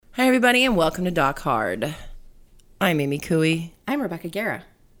everybody, and welcome to Doc Hard. I'm Amy Cooey. I'm Rebecca Guerra.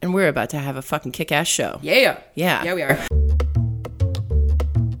 And we're about to have a fucking kick-ass show. Yeah. Yeah. Yeah, we are.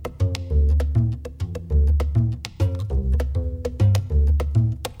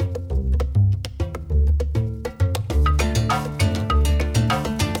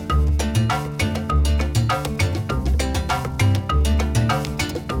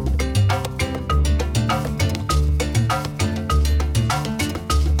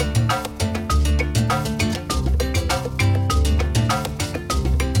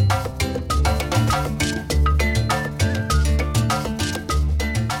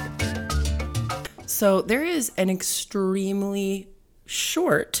 So there is an extremely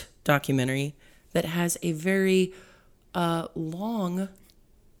short documentary that has a very long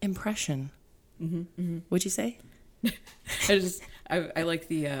impression. What'd you say? I like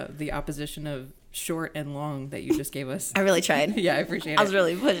the opposition of short and long that you just gave us. I really tried. Yeah, I appreciate it. I was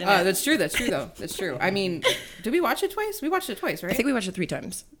really pushing it. That's true though. That's true. I mean, did we watch it twice? We watched it twice, right? I think we watched it 3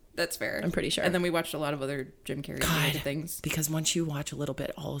 times. That's fair. I'm pretty sure. And then we watched a lot of other Jim Carrey related things. Because once you watch a little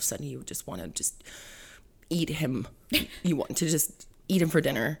bit, all of a sudden you just want to just eat him. You want to just eat him for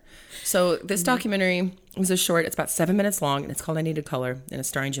dinner. So this documentary was a short. It's about 7 minutes long, and it's called I Needed Color, and it's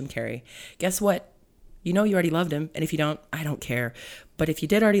starring Jim Carrey. Guess what? You know you already loved him, and if you don't, I don't care. But if you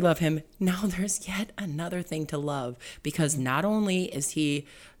did already love him, now there's yet another thing to love, because not only is he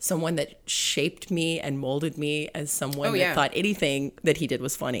someone that shaped me and molded me as someone that thought anything that he did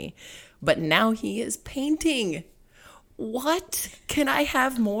was funny, but now he is painting. What? Can I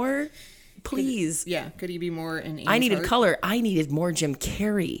have more? Please. Could he be more in Amy's I needed heart? color. I needed more Jim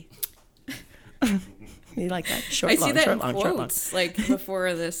Carrey. You like that? Short, I long, see that short, in long, short, long. quotes, like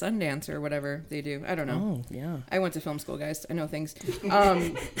before the Sundance or whatever they do. I don't know. Oh, yeah. I went to film school, guys. I know things.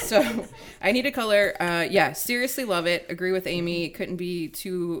 So I Need a Color. Seriously love it. Agree with Amy. Couldn't be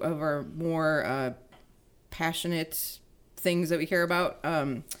two of our more passionate things that we care about.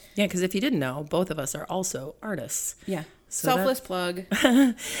 Yeah, because if you didn't know, both of us are also artists. Yeah. So Selfless plug.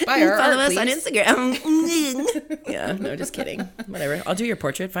 Buy our follow art, us on please. Instagram. Yeah, no, just kidding. Whatever. I'll do your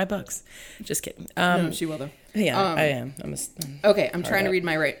portrait, $5. Just kidding. No, she will though. Yeah, I am. Okay, I'm trying to read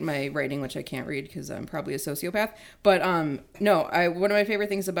my writing, which I can't read because I'm probably a sociopath. But no, one of my favorite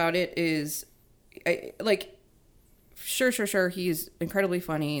things about it is, sure, he's incredibly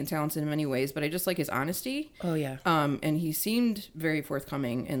funny and talented in many ways, but I just like his honesty. Oh, yeah. And he seemed very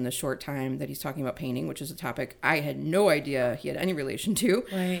forthcoming in the short time that he's talking about painting, which is a topic I had no idea he had any relation to.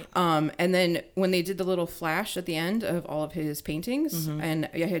 Right. And then when they did the little flash at the end of all of his paintings, and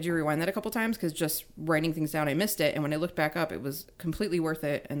I had you rewind that a couple times because just writing things down, I missed it. And when I looked back up, it was completely worth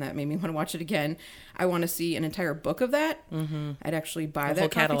it, and that made me want to watch it again. I want to see an entire book of that. I'd actually buy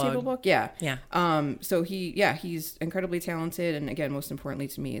that coffee table book. Yeah. So he's incredibly talented, and again, most importantly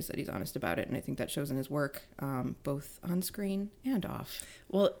to me is that he's honest about it, and I think that shows in his work, both on screen and off.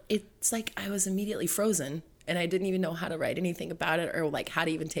 Well, it's like I was immediately frozen, and I didn't even know how to write anything about it or like how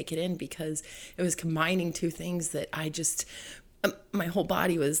to even take it in, because it was combining two things that I just my whole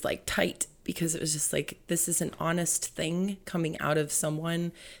body was like tight, because it was just like, this is an honest thing coming out of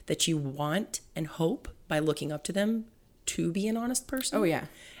someone that you want and hope by looking up to them to be an honest person. Oh yeah.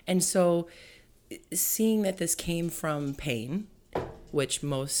 And so seeing that this came from pain, which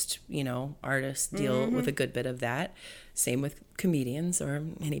most, artists deal with a good bit of that. Same with comedians or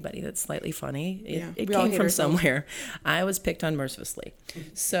anybody that's slightly funny. It came from somewhere. I was picked on mercilessly.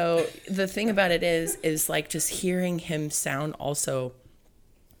 So the thing about it is like just hearing him sound also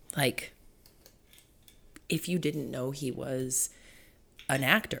like, if you didn't know he was an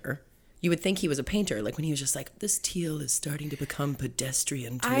actor, you would think he was a painter. Like when he was just like, this teal is starting to become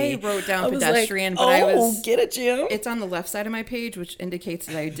pedestrian to me. I wrote down pedestrian, but I was... get it, Jim. It's on the left side of my page, which indicates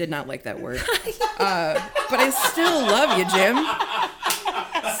that I did not like that word. But I still love you, Jim.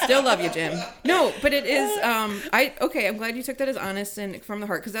 Still love you, Jim. No, but it is, I'm glad you took that as honest and from the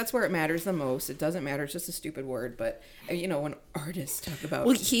heart, because that's where it matters the most. It doesn't matter. It's just a stupid word. But, when artists talk about...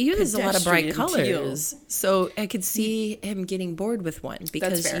 Well, he uses a lot of bright colors. Teals. So I could see him getting bored with one,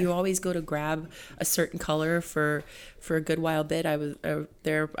 because you always go to grab a certain color for a good while bit. I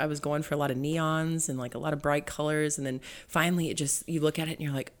was going for a lot of neons and like a lot of bright colors. And then finally you look at it and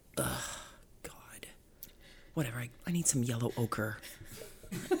you're like, ugh, God, whatever. I need some yellow ochre.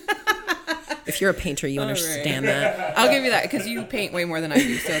 If you're a painter, you understand that. I'll give you that, because you paint way more than I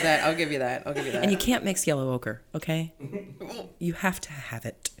do. So I'll give you that. And you can't mix yellow ochre, okay? You have to have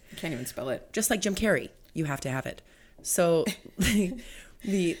it. You can't even spell it. Just like Jim Carrey, you have to have it. So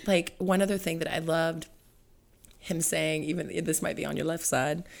the one other thing that I loved him saying, even this might be on your left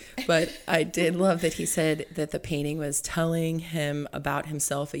side, but I did love that he said that the painting was telling him about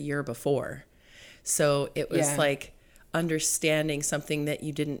himself a year before. So it was like understanding something that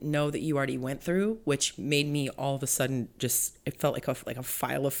you didn't know that you already went through, which made me all of a sudden just, it felt like a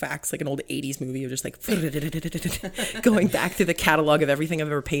file of facts, like an old 80s movie of just like going back through the catalog of everything I've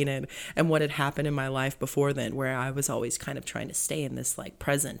ever painted and what had happened in my life before then, where I was always kind of trying to stay in this like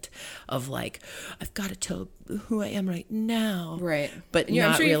present of like, I've got to tell who I am right now. Right. But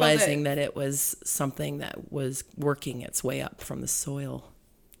not realizing that it was something that was working its way up from the soil.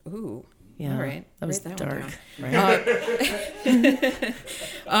 Ooh. Yeah, all right. That was Write dark. Right?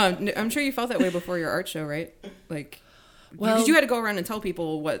 I'm sure you felt that way before your art show, right? Like, because you had to go around and tell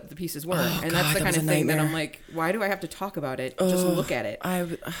people what the pieces were, and that's the kind of thing that I'm like, why do I have to talk about it? Just look at it.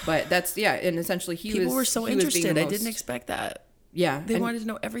 But that's and essentially people were so interested. I didn't expect that. Yeah, they wanted to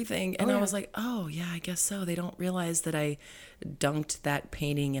know everything, and I was like, oh yeah, I guess so. They don't realize that I dunked that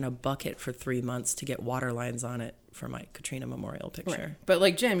painting in a bucket for 3 months to get water lines on it for my Katrina memorial picture. Right. But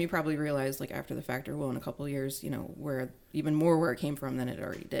like Jim, you probably realized like after the fact, or in a couple of years, where even more where it came from than it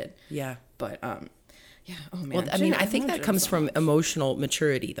already did. Yeah. But yeah. Oh man. Well, I mean, I think that comes from emotional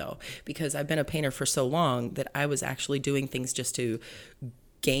maturity though, because I've been a painter for so long that I was actually doing things just to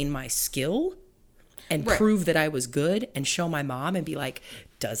gain my skill and prove that I was good and show my mom and be like,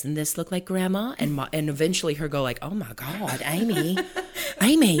 doesn't this look like grandma? And eventually her go like, oh my God, Amy,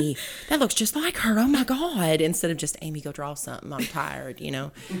 that looks just like her. Oh my God. Instead of just, Amy, go draw something. I'm tired.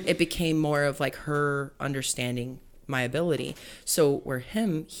 It became more of like her understanding my ability. So where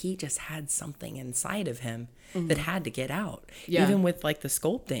he just had something inside of him that had to get out. Yeah. Even with like the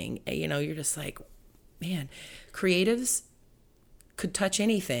sculpting, you're just like, man, creatives could touch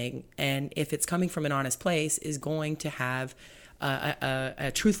anything, and if it's coming from an honest place, is going to have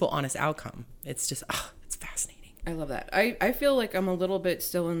a truthful, honest outcome. It's just, it's fascinating. I love that. I feel like I'm a little bit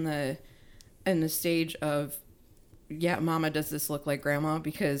still in the stage of, Mama, does this look like grandma?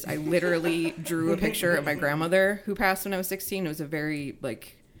 Because I literally drew a picture of my grandmother who passed when I was 16. It was a very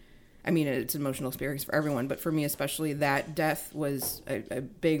it's an emotional experience for everyone, but for me especially, that death was a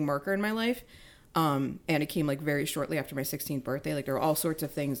big marker in my life. And it came like very shortly after my 16th birthday. Like there were all sorts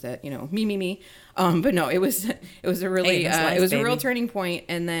of things that, me. But no, it was a really, it was a real turning point.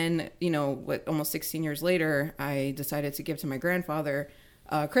 And then, almost 16 years later, I decided to give to my grandfather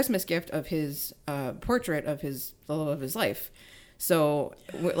a Christmas gift of his portrait of the love of his life. So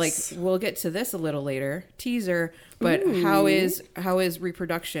we'll get to this a little later, teaser, but how is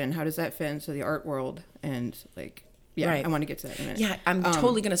reproduction? How does that fit into the art world? And I want to get to that in a minute. Yeah. I'm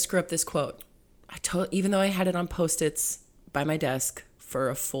totally going to screw up this quote. Even though I had it on Post-its by my desk for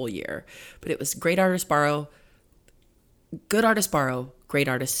a full year, but it was great artist borrow, good artist borrow, great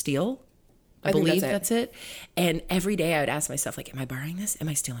artist steal. I believe that's it. And every day I would ask myself, like, am I borrowing this? Am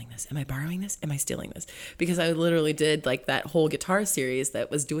I stealing this? Am I borrowing this? Am I stealing this? Because I literally did like that whole guitar series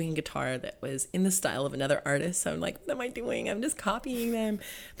that was doing a guitar that was in the style of another artist. So I'm like, what am I doing? I'm just copying them.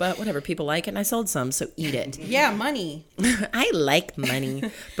 But whatever, people like it and I sold some, so eat it. Yeah, money. I like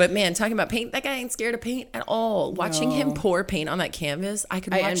money. But man, talking about paint, that guy ain't scared of paint at all. Watching him pour paint on that canvas, I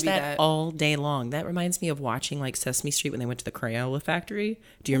could watch that all day long. That reminds me of watching like Sesame Street when they went to the Crayola factory.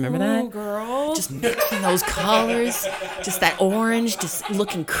 Do you remember that? Oh, girl. Just mixing those colors, just that orange, just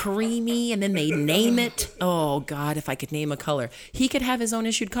looking creamy, and then they name it. Oh, God, if I could name a color. He could have his own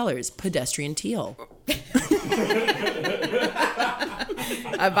issued colors. Pedestrian teal.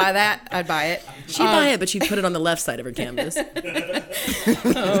 I'd buy that. I'd buy it. She'd buy it, but she'd put it on the left side of her canvas. Okay.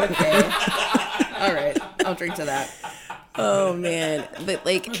 All right. I'll drink to that. Oh man, but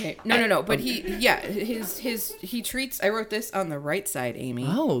like okay. No. But he treats. I wrote this on the right side, Amy.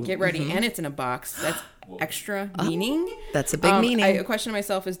 Oh, get ready, and it's in a box. That's extra meaning. That's a big meaning. I question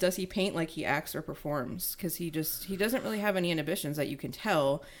myself is, does he paint like he acts or performs? Because he doesn't really have any inhibitions that you can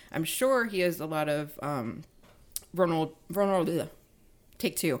tell. I'm sure he has a lot of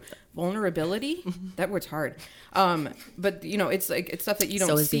Take two. Vulnerability. That word's hard. But it's like it's stuff that you don't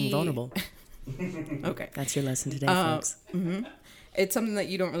see. So is being vulnerable. Okay. That's your lesson today, folks. Mm-hmm. It's something that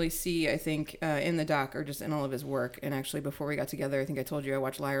you don't really see, I think, in the doc or just in all of his work. And actually, before we got together, I think I told you I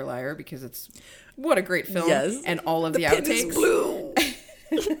watched Liar Liar because what a great film. Yes. And all of the outtakes. Blue.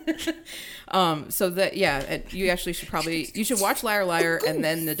 So that, you actually should watch Liar Liar and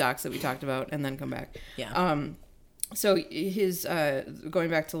then the docs that we talked about and then come back. Yeah. So his, going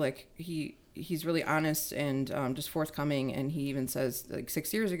back to like, he's really honest and just forthcoming, and he even says like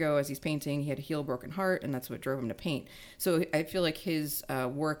 6 years ago as he's painting he had to heal a broken heart, and that's what drove him to paint. So I feel like his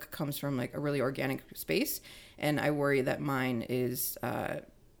work comes from like a really organic space, and I worry that mine is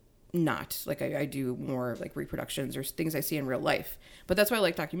not. Like I do more like reproductions or things I see in real life. But that's why I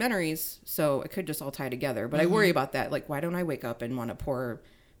like documentaries. So it could just all tie together. But I worry about that. Like, why don't I wake up and want to pour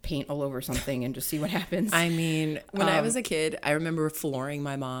paint all over something and just see what happens? I mean, when I was a kid, I remember flooring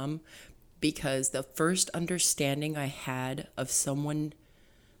my mom because the first understanding I had of someone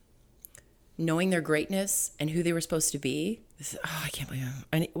knowing their greatness and who they were supposed to be, I can't believe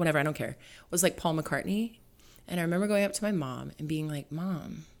it. Whatever, I don't care, was like Paul McCartney. And I remember going up to my mom and being like,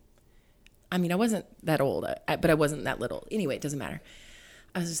 Mom, I mean, I wasn't that old, but I wasn't that little. Anyway, it doesn't matter.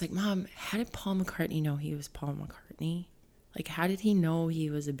 I was just like, Mom, how did Paul McCartney know he was Paul McCartney? Like, how did he know he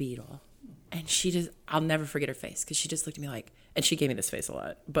was a Beatle? And she just, I'll never forget her face because she just looked at me like, and she gave me this face a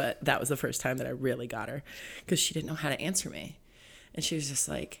lot, but that was the first time that I really got her because she didn't know how to answer me. And she was just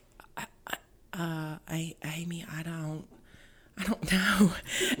like, Amy, I don't know.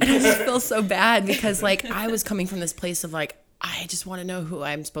 And I just feel so bad because like I was coming from this place of like, I just want to know who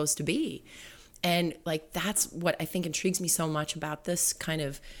I'm supposed to be. And like, that's what I think intrigues me so much about this kind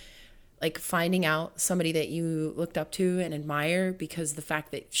of like finding out somebody that you looked up to and admire, because the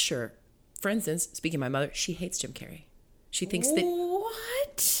fact that, sure, for instance, speaking of my mother, she hates Jim Carrey. She thinks that...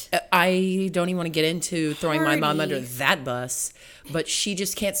 What? I don't even want to get into throwing my mom under that bus, but she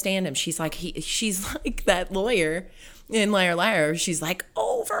just can't stand him. She's like that lawyer in Liar Liar. She's like,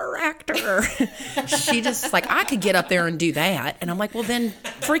 over-actor. She just like, I could get up there and do that. And I'm like, well, then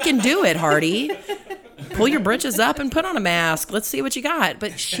freaking do it, Hardy. Pull your britches up and put on a mask. Let's see what you got.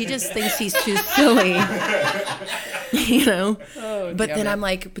 But she just thinks he's too silly, you know? Oh, but then I'm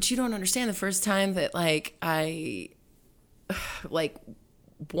like, but you don't understand. The first time that like I like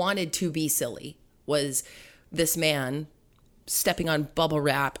wanted to be silly was this man stepping on bubble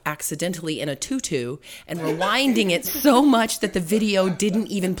wrap accidentally in a tutu and rewinding it so much that the video didn't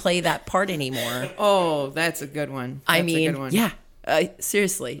even play that part anymore. Oh, that's a good one. That's a good one. Yeah.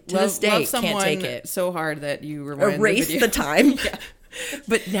 Seriously, to this day, can't take it. So hard that you erase the time. Yeah.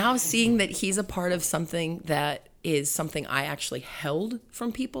 But now seeing that he's a part of something that is something I actually held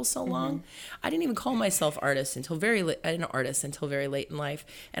from people so long. I didn't even call myself an artist until very late in life.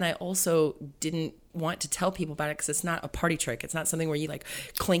 And I also didn't want to tell people about it because it's not a party trick. It's not something where you like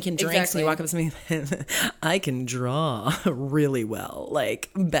clinking drinks and you walk up to somebody, I can draw really well,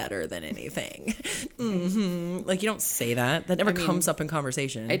 like better than anything. Like you don't say that. That never comes up in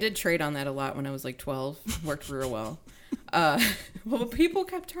conversation. I did trade on that a lot when I was like 12. Worked real well. Well, people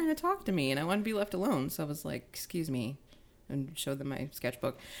kept trying to talk to me and I wanted to be left alone. So I was like, excuse me, and showed them my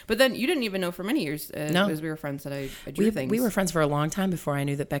sketchbook. But then you didn't even know for many years, no, as we were friends, that I drew things. We were friends for a long time before I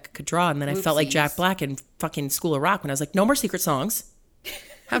knew that Becca could draw. And then I felt like Jack Black in fucking School of Rock when I was like, no more secret songs.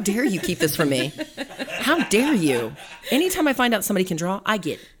 How dare you keep this from me? How dare you? Anytime I find out somebody can draw, I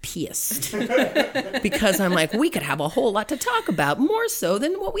get pissed. Because I'm like, we could have a whole lot to talk about, more so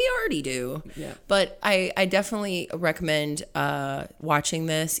than what we already do. Yeah. But I definitely recommend watching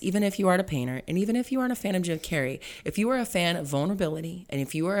this, even if you aren't a painter, and even if you aren't a fan of Jim Carrey. If you are a fan of vulnerability, and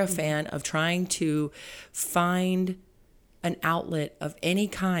if you are a fan of trying to find an outlet of any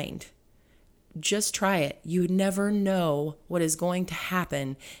kind, just try it. You never know what is going to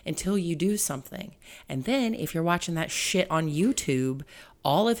happen until you do something. And then if you're watching that shit on YouTube,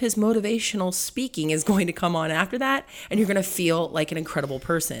 all of his motivational speaking is going to come on after that, and you're going to feel like an incredible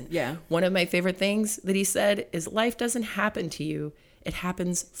person. Yeah. One of my favorite things that he said is, life doesn't happen to you, it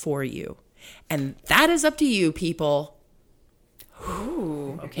happens for you. And that is up to you, people.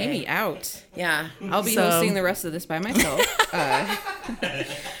 Ooh, okay. Amy out. Yeah, I'll be hosting the rest of this by myself.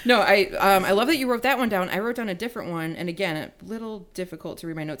 No, I love that you wrote that one down. I wrote down a different one, and again, a little difficult to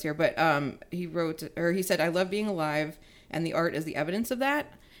read my notes here. But he said, "I love being alive, and the art is the evidence of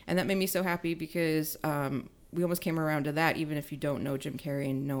that." And that made me so happy because we almost came around to that. Even if you don't know Jim Carrey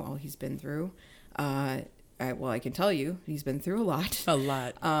and know all he's been through, I can tell you he's been through a lot. A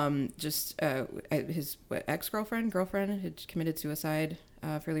lot. His girlfriend had committed suicide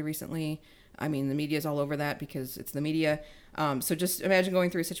fairly recently. I mean, the media is all over that because it's the media. So just imagine going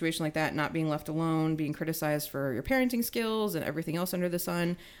through a situation like that, not being left alone, being criticized for your parenting skills and everything else under the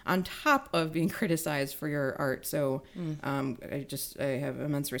sun, on top of being criticized for your art. So I have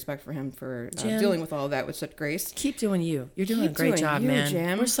immense respect for him for dealing with all of that with such grace. Keep doing you. You're doing a great job, man.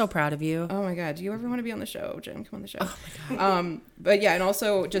 Jim. We're so proud of you. Oh my God. Do you ever want to be on the show, Jim? Come on the show. Oh my God. But yeah, and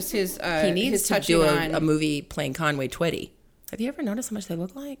also just his he needs his to do a movie playing Conway Twitty. Have you ever noticed how much they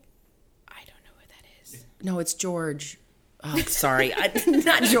look like? I don't know who that is. No, it's George. Oh, sorry,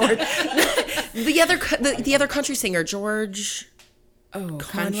 not George. the other country singer, George. Oh,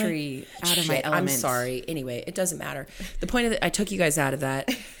 country out of my element. I'm sorry. Anyway, it doesn't matter. The point of it, I took you guys out of that.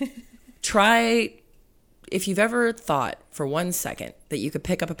 Try if you've ever thought for 1 second that you could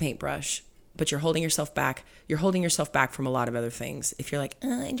pick up a paintbrush, but you're holding yourself back from a lot of other things. If you're like,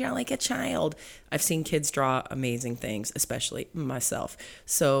 I draw like a child. I've seen kids draw amazing things, especially myself.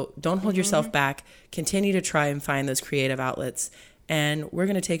 So don't hold yourself back. Continue to try and find those creative outlets. And we're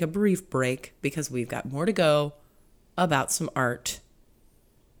going to take a brief break because we've got more to go about some art.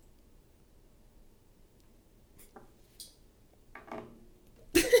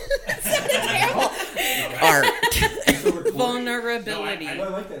 Art. Vulnerability. I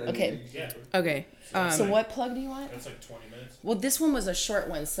like that. Okay. Yeah. Okay. So what plug do you want? That's like 20 minutes. Well, this one was a short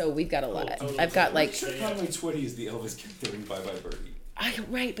one, so we've got a lot. totally. I've got like, Probably Twitty is the Elvis kept doing Bye Bye Birdie.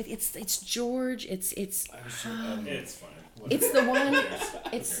 right, but it's George. It's It's fine. it's the one.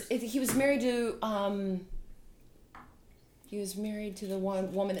 He was married to the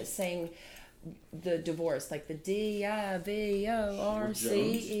one woman that sang the divorce, like the D-I-V-O-R-C-E.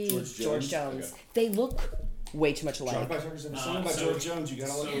 George Jones. Okay. They look way too much John alike. Byters and a song by so- George Jones. You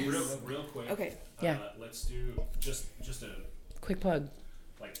gotta So like real quick. Okay. Yeah. Let's do just a Quick plug.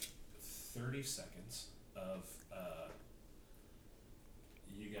 like 30 seconds of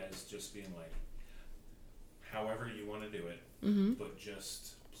you guys just being like, however you want to do it, but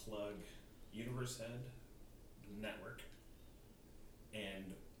just plug Universe Head Network,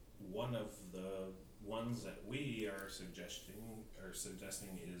 and one of the ones that we are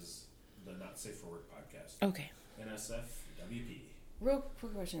suggesting is the Not Safe for Work podcast. Okay. NSFWP. Real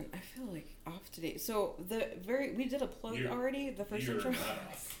quick question. I feel like off today. So we did a plug You're- already. The first You're intro. not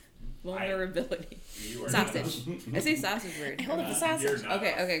off. Vulnerability. You are Sausage. Not I say sausage word. I hold up the sausage. You're not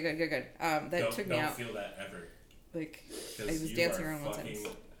Okay. off. Okay. Good. That took me Don't out. feel that ever. Like I 'Cause was you dancing are around one fucking-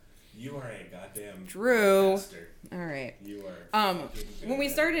 sentence. You are a goddamn Drew. bastard. All right. You are. fucking When we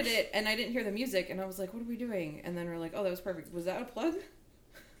good. started it and I didn't hear the music and I was like, what are we doing? And then we're like, oh, that was perfect. Was that a plug?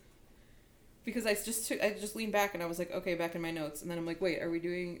 Because I just leaned back and I was like, okay, back in my notes. And then I'm like, wait, are we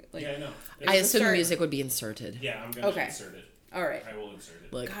doing like? Yeah, no. I It's the assume the start. music would be inserted. Yeah, I'm gonna Okay. insert it. All right. I will insert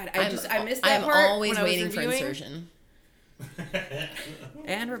it. Look, God, I missed that I'm part always when I was waiting for reviewing. insertion.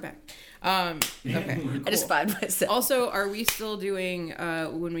 And we're back. Okay. I just cool. find myself. Also, are we still doing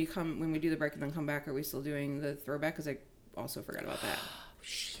when we do the break and then come back? Are we still doing the throwback? Because I also forgot about that.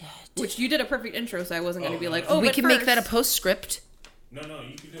 Shit. Which you did a perfect intro, so I wasn't going to be like, no. oh, we but can make that a first- postscript, No,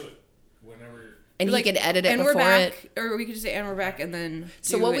 you can do it whenever. and like, he could edit it and before we're back, it. or we could just say and we're back, and then.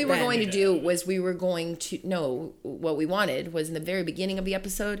 So do what it we were then. going to do was what we wanted was in the very beginning of the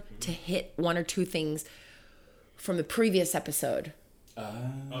episode to hit one or two things from the previous episode. Oh,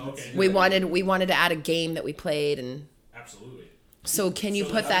 okay. We wanted to add a game that we played, and Absolutely. so can you So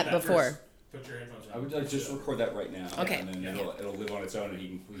put let's that do before? first. Put your headphones on. I would like just record that right now. Okay. And then it'll live on its own,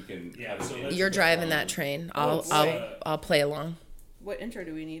 and we can. Yeah, have it so in. let's- You're driving that train. I'll boy. I'll play along. What intro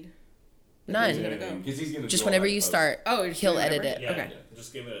do we need? None. Because he's gonna Just do all whenever that you post. start, Oh, just he'll do edit whatever? it. Yeah, Okay.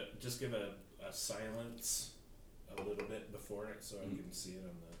 Just give a silence a little bit before it so I can see it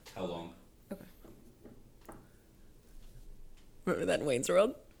on the. How long? Remember that in Wayne's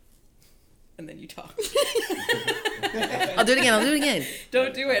World? And then you talk. I'll do it again.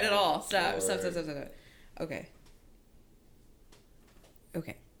 Don't do it at all. Stop. Or- Okay.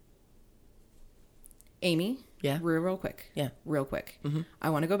 Amy. Yeah. Real quick. Yeah. Real quick. I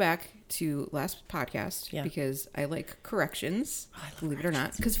want to go back to last podcast Yeah. because I like corrections. I love believe it or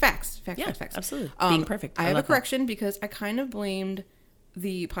not, because facts. Yeah, Facts. absolutely. Being perfect. I I have a love that. correction because I kind of blamed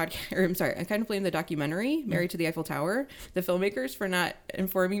the podcast, or I'm sorry, I kind of blamed the documentary Married to the Eiffel Tower, the filmmakers, for not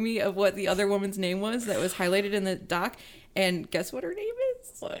informing me of what the other woman's name was that was highlighted in the doc. And guess what her name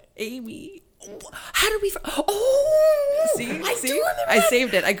is? What? Amy. How did we? Oh, See? I See? do remember I that.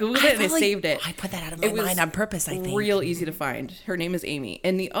 saved it. I googled it and I probably- saved it. I put that out of my It was mind on purpose. I think. Real easy to find. Her name is Amy,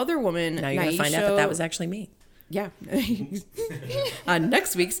 and the other woman. Now you're gonna find out that that was actually me. Yeah.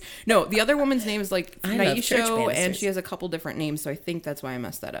 Next week's. No, the other woman's name is like I love church Naisho, and banisters. she has a couple different names, so I think that's why I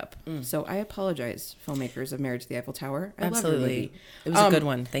messed that up. So I apologize, filmmakers of Marriage to the Eiffel Tower. I love Absolutely. your movie. It was a good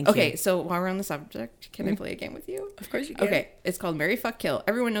one. Thank you. Okay, so while we're on the subject, can I play a game with you? Of course you can. Okay, it's called Marry, Fuck, Kill.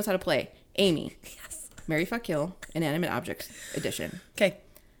 Everyone knows how to play. Amy. Yes. Marry, Fuck, Kill, Inanimate Objects Edition. Okay.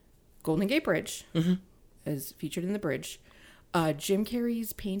 Golden Gate Bridge is featured in the bridge. Jim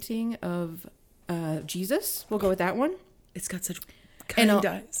Carrey's painting of Jesus. We'll go with that one. It's got such And kind I'll-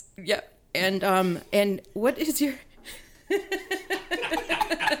 eyes. Yeah. And what is your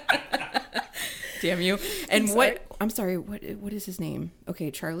Damn you. And I'm sorry, what is his name?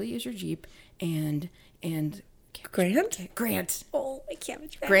 Okay, Charlie is your Jeep and Grant. Oh, I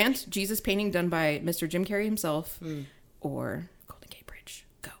can't. Grant, Jesus painting done by Mr. Jim Carrey himself, or Golden Gate Bridge.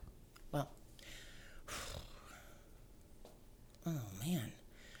 Go. Well. Oh man.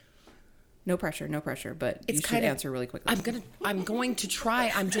 No pressure, but It's you should kind of- answer really quickly. I'm going to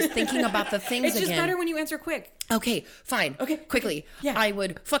try. I'm just thinking about the things It's just again. better when you answer quick. Okay, fine. Okay, quickly. yeah. I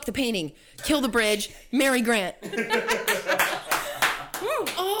would fuck the painting, kill the bridge, marry Grant.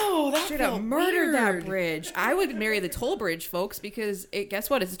 Oh, that Should have felt murdered that weird. bridge. I would marry the toll bridge, folks, because guess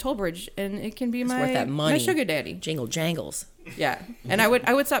what? It's a toll bridge, and it can be my Worth that money. my sugar daddy. Jingle jangles. Yeah, and I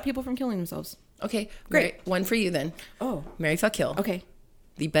would stop people from killing themselves. Okay, Great. great. One for you then. Oh, Marry, fuck, kill. okay.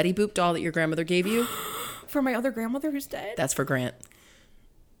 The Betty Boop doll that your grandmother gave you, For my other grandmother who's dead. that's for Grant.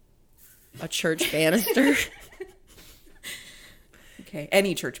 A church banister. Okay,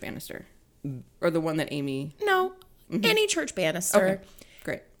 any church banister, or the one that Amy. No, any church banister. Okay,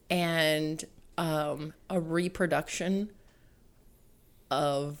 great. And a reproduction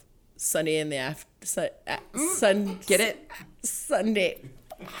of Sunday in the Sun. Get it? Sunday.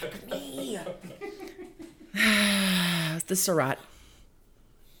 Fuck me. The Surratt.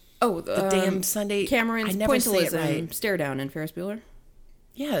 Oh, The damn Sunday. Cameron's I never say it pointillism right. stare down in Ferris Bueller.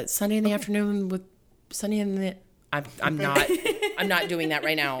 Yeah, it's Sunday in the afternoon with Sunday in the. I'm not. I'm not doing that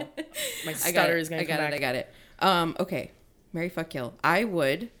right now. My stutter is going to come back. I got it. Okay, marry, fuck, kill. I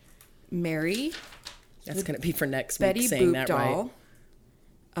would marry That's going to be for next Betty week. Saying Boop that doll.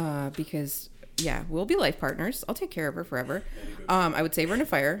 right. Because yeah, we'll be life partners. I'll take care of her forever. I would save her in a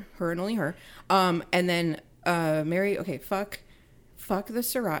fire, her and only her. And then marry. Okay, fuck the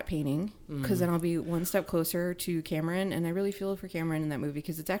Surratt painting, because then I'll be one step closer to Cameron, and I really feel for Cameron in that movie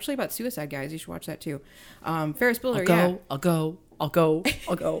because it's actually about suicide, guys. You should watch that too. Ferris Bueller. I'll go.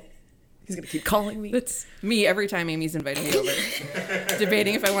 He's going to keep calling me. That's me every time Amy's invited me over,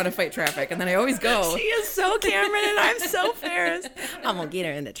 debating if I want to fight traffic, and then I always go. She is so Cameron and I'm so Ferris. I'm going to get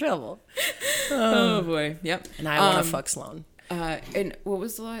her into trouble. Oh boy, yep. And I want to fuck Sloan. And what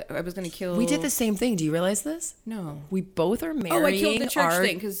was the I was gonna kill? We did the same thing. Do you realize this? No. We both are marrying Oh, I killed the church our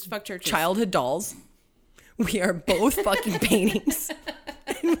thing because fuck churches. childhood dolls. We are both fucking paintings.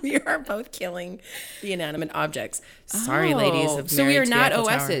 And we are both killing the inanimate objects. Sorry, ladies. Of So we Married are to the not Eiffel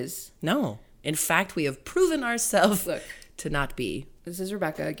Tower. OSs. No. In fact, we have proven ourselves Look. to not be. This is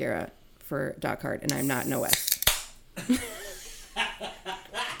Rebecca Guerra for Dot Card, and I'm not an OS.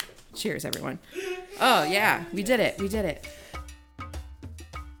 Cheers, everyone. Oh yeah, we did it. We did it.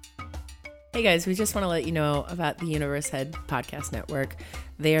 Hey guys, we just want to let you know about the Universe Head Podcast Network.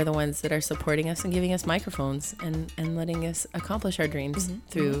 They are the ones that are supporting us and giving us microphones and letting us accomplish our dreams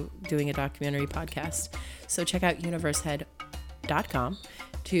through doing a documentary podcast. So check out universehead.com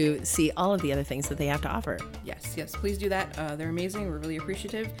to see all of the other things that they have to offer. Yes, please do that. They're amazing. We're really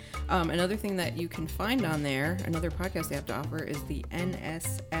appreciative. Another thing that you can find on there, another podcast they have to offer, is the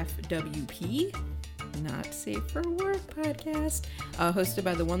NSFWP, Not Safe for Work podcast, hosted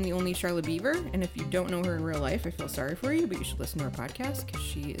by the one, the only Charlotte Beaver. And if you don't know her in real life, I feel sorry for you, but you should listen to her podcast because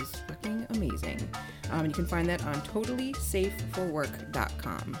she is fucking amazing. You can find that on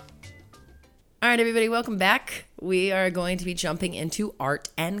totallysafeforwork.com. All right, everybody, welcome back. We are going to be jumping into art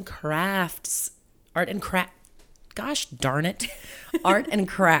and crafts. Gosh darn it. Art and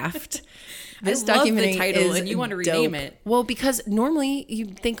craft. This I love documentary the title, is and you want to rename dope. it. Well, because normally you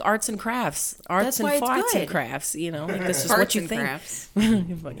think arts and crafts. That's why it's farts and good. crafts. You know, like this is Arts what you and think. crafts.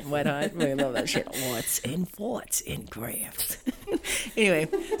 You fucking wet hot. We love that shit. What's in farts and crafts. Anyway,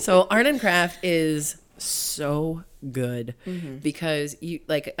 so art and craft is so good because you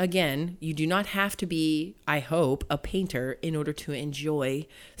you do not have to be, I hope, a painter in order to enjoy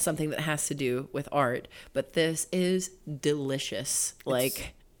something that has to do with art, but this is delicious.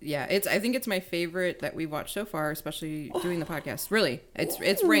 Yeah, I think it's my favorite that we've watched so far, especially doing the podcast. Really,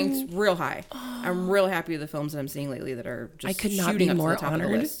 it's ranked real high. I'm real happy with the films that I'm seeing lately that are just I could not shooting be up more to the top of the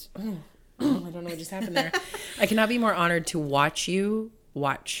honored. list. I don't know what just happened there. I cannot be more honored to watch you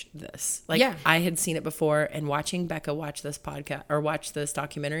watch this. Yeah. I had seen it before, and watching Becca watch this podcast or watch this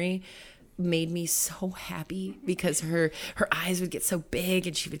documentary made me so happy because her eyes would get so big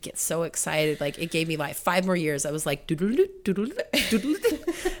and she would get so excited. Like, it gave me like 5 more years. I was like,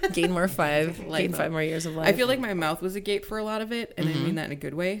 gain more 5, gain 5 more years of life. I feel like my mouth was agape for a lot of it, and I mean that in a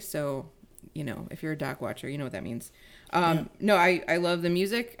good way. So, if you're a doc watcher, you know what that means. No, I love the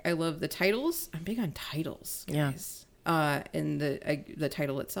music. I love the titles. I'm big on titles, guys. And the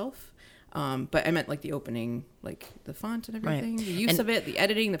title itself. But I meant like the opening, like the font and everything, the use of it, the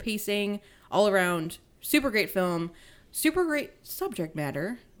editing, the pacing, all around. Super great film, super great subject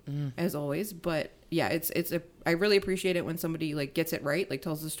matter, as always. But yeah, I really appreciate it when somebody like gets it right, like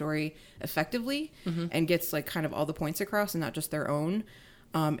tells the story effectively and gets like kind of all the points across and not just their own.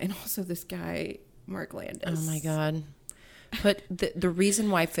 And also this guy, Mark Landis. Oh my God. But the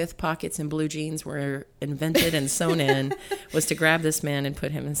reason why 5th pockets and blue jeans were invented and sewn in was to grab this man and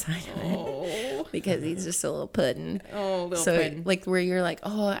put him inside of it. because he's just a little puddin'. Oh, little So puddin'. like where you're like,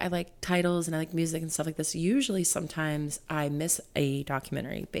 oh, I like titles and I like music and stuff like this. Usually sometimes I miss a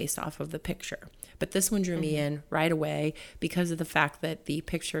documentary based off of the picture. But this one drew me in right away because of the fact that the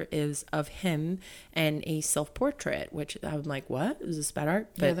picture is of him and a self-portrait, which I'm like, what? Is this bad art?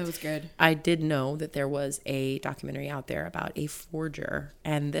 Yeah, that was good. I did know that there was a documentary out there about a forger.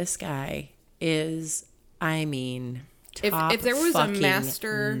 And this guy is, I mean, top If there was a fucking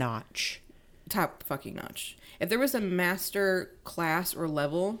master- notch. Top fucking notch. If there was a master class or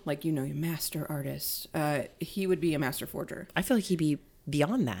level, like, you know, your master artist, he would be a master forger. I feel like he'd be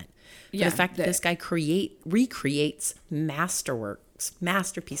beyond that. Yeah, The fact that this guy recreates masterworks,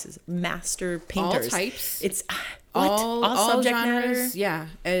 masterpieces, master painters. All types. It's what? All subject genres. matter. Yeah.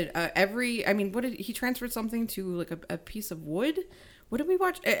 I mean, what did he transferred something to, like a piece of wood? What did we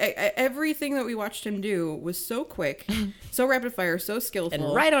watch? Everything that we watched him do was so quick, so rapid fire, so skillful.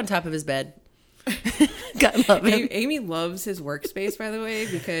 And right on top of his bed. God love him. Amy loves his workspace, by the way,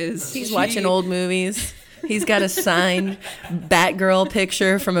 because He's watching old movies. He's got a signed Batgirl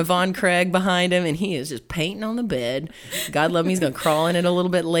picture from Yvonne Craig behind him, and he is just painting on the bed. God love him. He's going to crawl in it a little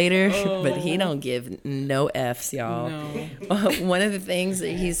bit later, but he don't give no Fs, y'all. No. One of the things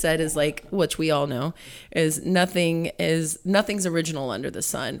that he said is like, which we all know, is nothing's original under the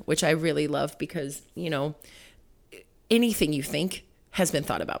sun, which I really love because, you know, anything you think has been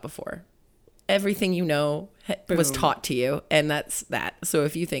thought about before. Everything you know was taught to you, and that's that. So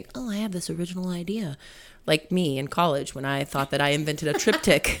if you think, oh, I have this original idea, like me in college when I thought that I invented a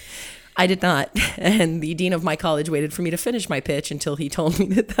triptych, I did not. And the dean of my college waited for me to finish my pitch until he told me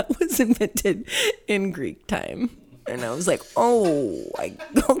that was invented in Greek time. And I was like,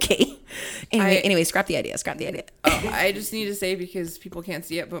 okay. Anyway, scrap the idea. Oh, I just need to say, because people can't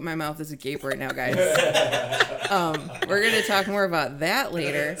see it, but my mouth is agape right now, guys. We're going to talk more about that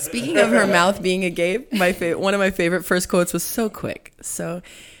later. Speaking of her mouth being agape, one of my favorite first quotes was so quick. So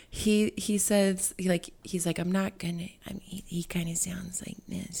he says, he's like, I'm not gonna. He kind of sounds like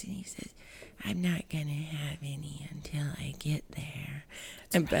this, and he says, I'm not gonna have any until I get there.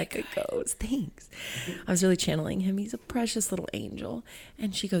 And Becca goes, thanks. I was really channeling him. He's a precious little angel.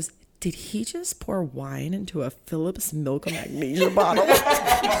 And she goes, did he just pour wine into a Phillips Milk of Magnesia bottle?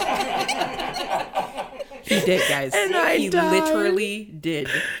 He did, guys. And I died. Literally did.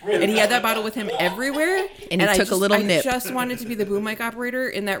 And he had that bottle with him everywhere. And he took a little nip. I just wanted to be the boom mic operator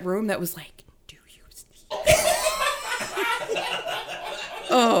in that room that was like, do you see?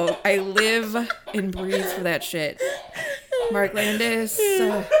 Oh, I live and breathe for that shit. Mark Landis.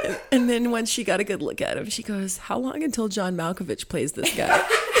 And then when she got a good look at him, she goes, how long until John Malkovich plays this guy?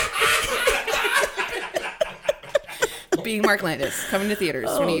 Being Mark Landis, coming to theaters,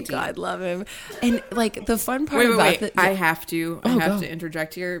 2018. Oh, God, love him. And like the fun part about I have to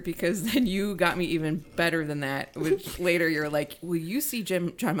interject here, because then you got me even better than that. Which later you're like, will you see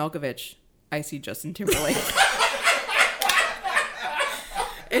John Malkovich? I see Justin Timberlake.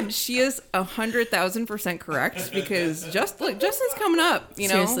 And she is 100,000% correct, because Justin's coming up. You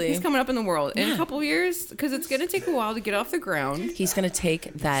know, Seriously. He's coming up in the world in a couple of years, because it's going to take a while to get off the ground. He's going to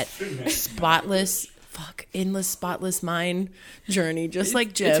take that endless spotless mind journey, just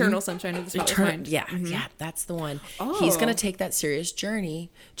like Jim. Eternal Sunshine of the Spotless Mind. Yeah, yeah, that's the one. He's going to take that serious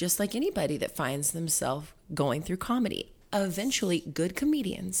journey, just like anybody that finds themselves going through comedy. Eventually, good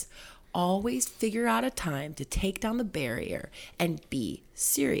comedians always figure out a time to take down the barrier and be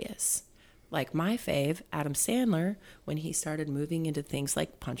serious. Like my fave, Adam Sandler, when he started moving into things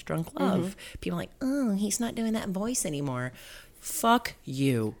like Punch Drunk Love, people are like, oh, he's not doing that voice anymore. Fuck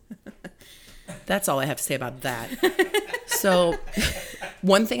you. That's all I have to say about that. So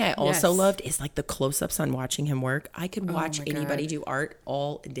one thing I also loved is like the close-ups on watching him work. I could watch anybody do art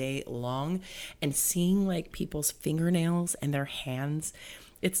all day long, and seeing like people's fingernails and their hands,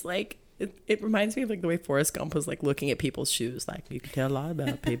 it's like, it reminds me of like the way Forrest Gump was like looking at people's shoes. Like, you can tell a lot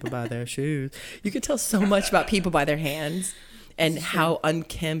about people by their shoes. You can tell so much about people by their hands and how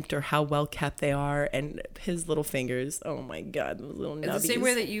unkempt or how well kept they are. And his little fingers, oh my God, those little nubbies. It's the same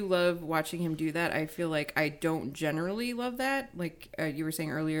way that you love watching him do that. I feel like I don't generally love that. Like you were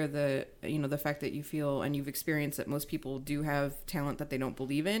saying earlier, the fact that you feel and you've experienced that most people do have talent that they don't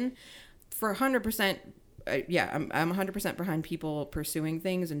believe in. For 100%. I'm 100% behind people pursuing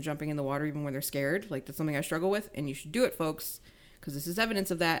things and jumping in the water even when they're scared. Like, that's something I struggle with, and you should do it, folks, because this is evidence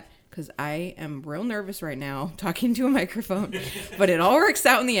of that. Because I am real nervous right now talking to a microphone, but it all works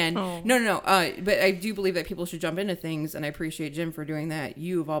out in the end. No. But I do believe that people should jump into things, and I appreciate Jim for doing that.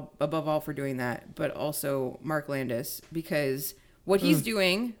 You above all for doing that, but also Mark Landis, because what he's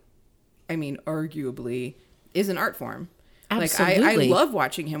doing, I mean, arguably, is an art form. Absolutely. Like I love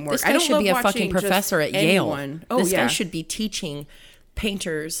watching him work. This guy I don't should love be a watching fucking just professor at anyone. Yale. Oh, This yeah. guy should be teaching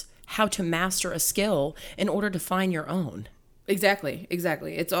painters how to master a skill in order to find your own. Exactly.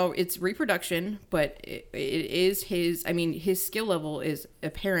 It's reproduction, but it is his. I mean, his skill level is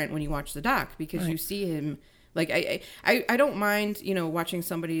apparent when you watch the doc because you see him. Like I don't mind, you know, watching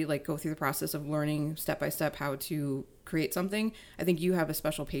somebody like go through the process of learning step by step how to create something. I think you have a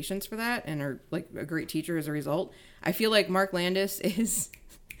special patience for that and are like a great teacher as a result. I feel like Mark Landis is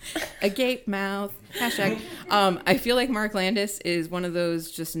a gape mouth hashtag. I feel like Mark Landis is one of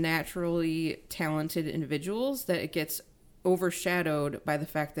those just naturally talented individuals that it gets overshadowed by the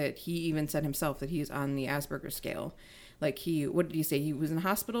fact that he even said himself that he's on the Asperger's scale. Like what did he say? He was in the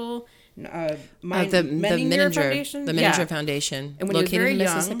hospital. The Menninger Foundation. The Menninger Foundation, And when he was located very in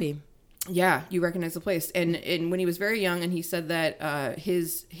young, Mississippi. Yeah, you recognize the place. And when he was very young, and he said that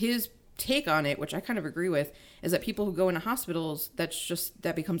his take on it, which I kind of agree with, is that people who go into hospitals,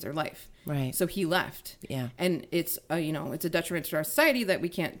 that becomes their life. Right. So he left. Yeah. And it's it's a detriment to our society that we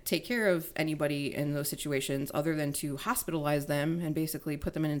can't take care of anybody in those situations other than to hospitalize them and basically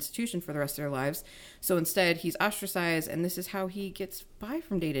put them in an institution for the rest of their lives. So instead, he's ostracized, and this is how he gets by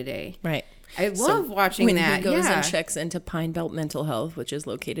from day to day. Right. I love watching when that. He goes yeah. and checks into Pine Belt Mental Health, which is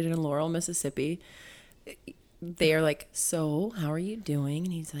located in Laurel, Mississippi. They are like, so how are you doing?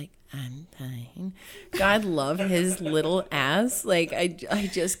 And he's like, I'm fine. God love his little ass. Like, I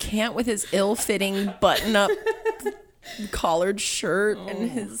just can't with his ill-fitting button-up collared shirt and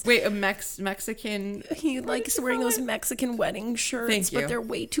his... Wait, a Mexican... He likes wearing those Mexican wedding shirts, Thank you. but they're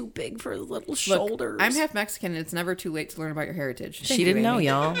way too big for his little shoulders. I'm half Mexican, and it's never too late to learn about your heritage. She didn't know,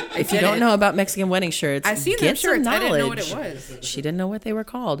 y'all. If you didn't. don't know about Mexican wedding shirts, I seen them get some shirts. I didn't know what knowledge. it was. She didn't know what they were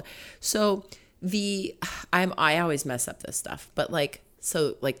called. So I always mess up this stuff, but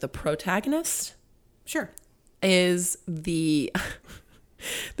the protagonist Sure. is this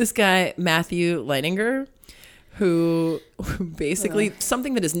guy Matthew Leininger, who basically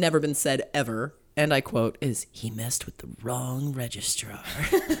something that has never been said ever, and I quote, is he messed with the wrong registrar.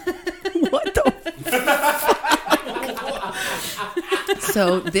 What the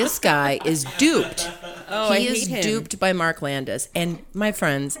So this guy is duped. Oh, He I is hate him. duped by Mark Landis. And my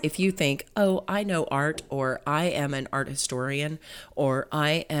friends, if you think, oh, I know art, or I am an art historian, or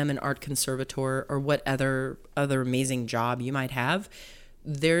I am an art conservator, or what other amazing job you might have,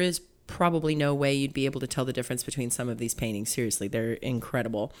 there is probably no way you'd be able to tell the difference between some of these paintings. Seriously, they're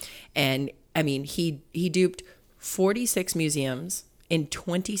incredible. And I mean, he duped 46 museums in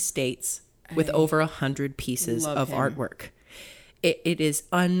 20 states with over 100 pieces love of him. artwork. It is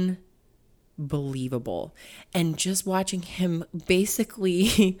unbelievable. And just watching him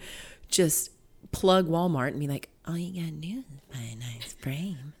basically just plug Walmart and be like, all you gotta do is buy a nice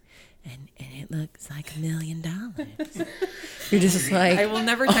frame and it looks like $1 million. You're just like, I will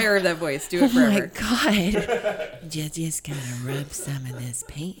never tire of that voice. Do it oh my forever. God. Just gotta rub some of this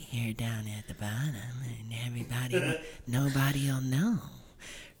paint here down at the bottom and nobody'll know.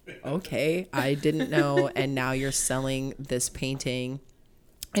 Okay, I didn't know, and now you're selling this painting.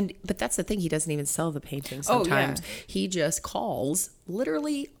 But that's the thing, he doesn't even sell the painting sometimes. Oh, yeah. He just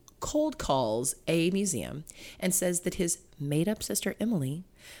literally cold calls a museum and says that his made-up sister Emily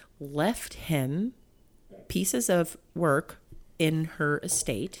left him pieces of work in her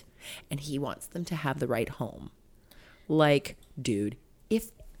estate, and he wants them to have the right home. Like, dude,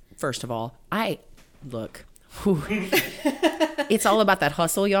 first of all, it's all about that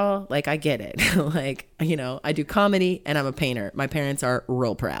hustle, y'all. Like, I get it. I do comedy and I'm a painter. My parents are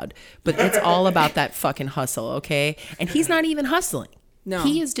real proud, but it's all about that fucking hustle, okay? And he's not even hustling. No.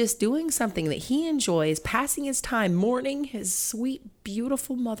 He is just doing something that he enjoys, passing his time mourning his sweet,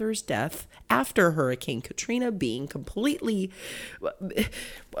 beautiful mother's death after Hurricane Katrina being completely,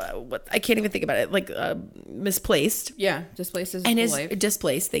 I can't even think about it, misplaced. Yeah, displaced his And is life.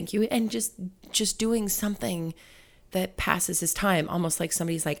 displaced, thank you. And just doing something that passes his time, almost like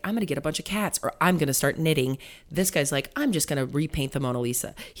somebody's like, I'm going to get a bunch of cats, or I'm going to start knitting. This guy's like, I'm just going to repaint the Mona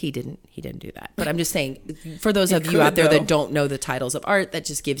Lisa. He didn't do that. But I'm just saying, for those of you out there that don't know the titles of art, that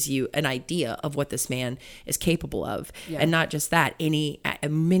just gives you an idea of what this man is capable of. Yeah. And not just that,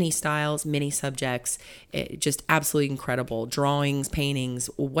 many styles, many subjects, just absolutely incredible drawings, paintings,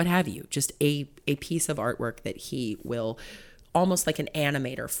 what have you. Just a piece of artwork that he will, almost like an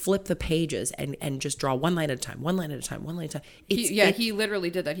animator, flip the pages and just draw one line at a time. He literally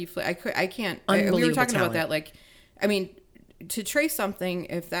did that. I can't. We were Unbelievable talking about talent. that. To trace something,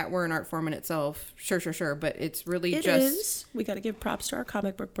 if that were an art form in itself, sure. But it's really It just is. We got to give props to our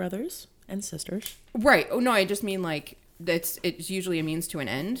comic book brothers and sisters. right. Oh no, I just mean it's usually a means to an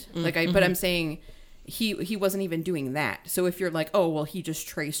end. But I'm saying, he wasn't even doing that. So if you're like, oh, well, he just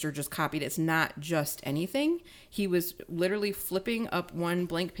traced or just copied, it's not just anything. He was literally flipping up one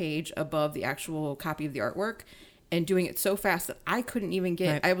blank page above the actual copy of the artwork and doing it so fast that I couldn't even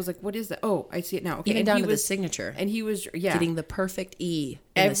get, Right. I was like, what is that? Oh, I see it now. Okay. Even And down he to the was- signature. And he was, yeah. Getting the perfect E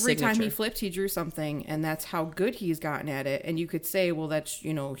in the Every time he signature. flipped, he drew something, and that's how good he's gotten at it. And you could say, well, that's,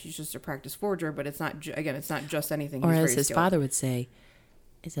 you know, he's just a practice forger, but it's not, again, it's not just anything. Or He's as very his skilled. father would say,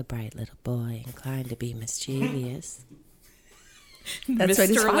 is a bright little boy inclined to be mischievous. That's what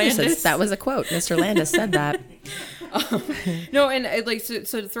his Mr. father Landis. says. That was a quote. Mr. Landis said that. No, and like so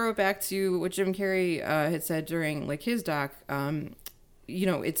to throw it back to what Jim Carrey had said during like his doc, you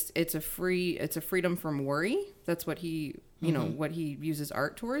know, it's a freedom from worry. That's what he, you know, what he uses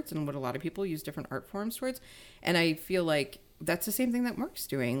art towards, and what a lot of people use different art forms towards. And I feel like that's the same thing that Mark's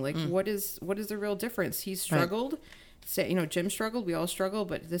doing. Like, what is the real difference? He's struggled. Say, you know, Jim struggled. We all struggle,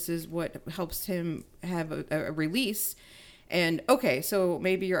 but this is what helps him have a release. And okay, so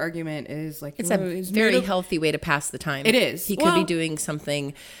maybe your argument is like It's a very healthy. healthy way to pass the time. It is. He could Well, be doing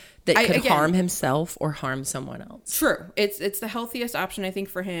something that could again- harm himself or harm someone else. True. It's the healthiest option, I think,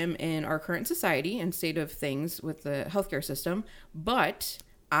 for him in our current society and state of things with the healthcare system. But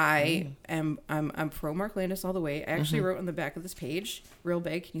I'm pro Mark Landis all the way. I actually wrote on the back of this page, real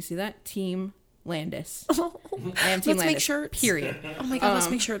big. Can you see that? Team Landis. I am Team Let's make Landis. shirts. Period. Oh my God, let's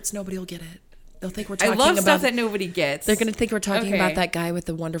make shirts. Nobody will get it. They'll think we're talking I love about... stuff that nobody gets. They're going to think we're talking Okay. about that guy with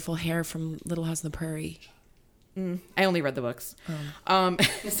the wonderful hair from Little House on the Prairie. I only read the books.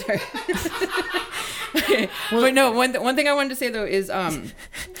 Sorry. Okay. But no, one thing I wanted to say though is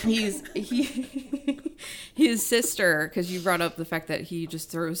his sister, because you brought up the fact that he just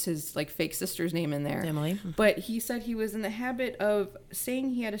throws his like fake sister's name in there. Emily. But he said he was in the habit of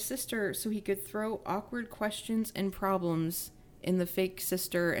saying he had a sister so he could throw awkward questions and problems in the fake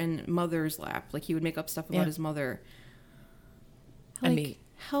sister and mother's lap. Like he would make up stuff about Yeah. his mother. I Like, mean-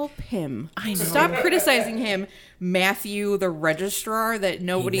 help him. I know. Stop criticizing him, Matthew, the registrar that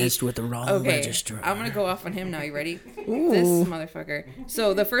nobody. He messed with the wrong okay, registrar. I'm gonna go off on him now. You ready? This motherfucker.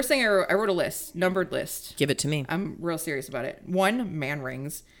 So the first thing I wrote a list, numbered list. Give it to me. I'm real serious about it. 1, man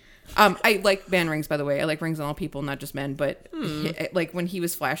rings. I like man rings, by the way. I like rings on all people, not just men. But like when he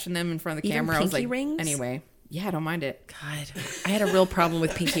was flashing them in front of the Even camera, I was pinky like, rings? anyway. Yeah, I don't mind it. God, I had a real problem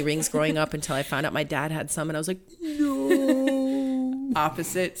with pinky rings growing up until I found out my dad had some, and I was like, no.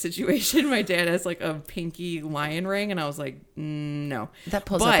 Opposite situation. My dad has like a pinky lion ring, and I was like, no. That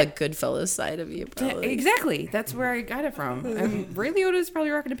pulls But- up a Goodfellas side of you, probably. Exactly. That's where I got it from. Ray Liotta's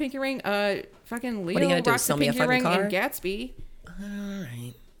probably rocking a pinky ring. Fucking Leo What are you gonna do, rocks a sell me a pinky fucking ring car? in Gatsby. All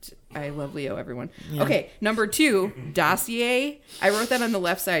right. I love Leo, everyone. Okay, number 2, dossier. I wrote that on the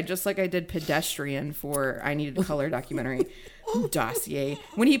left side, just like I did pedestrian for I Needed a Color documentary. Dossier.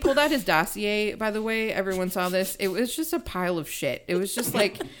 When he pulled out his dossier, by the way, everyone saw this. It was just a pile of shit. It was just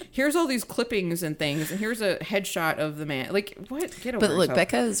like, here's all these clippings and things, and here's a headshot of the man. Like, what? Get over But look, yourself.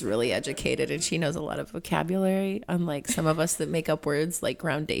 Becca is really educated, and she knows a lot of vocabulary, unlike some of us that make up words like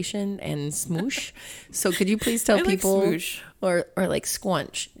groundation and smoosh. So could you please tell I like people, smoosh. or like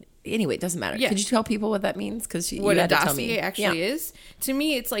squunch? Anyway, it doesn't matter. Yeah. Could you tell people what that means? Because you What a had to tell me. dossier actually Yeah. is. To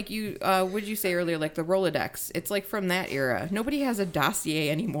me, it's like you, what did you say earlier, like the Rolodex. It's like from that era. Nobody has a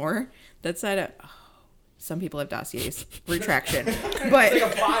dossier anymore. That's not a, some people have dossiers. Retraction. But It's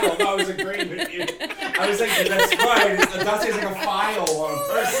like a file. No, I was agreeing with you. I was like, that's right. A dossier is like a file on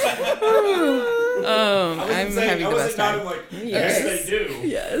a person. I'm having the best time. Like, Yes, they do.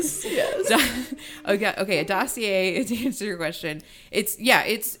 Yes, yes. Okay, a dossier, to answer your question, it's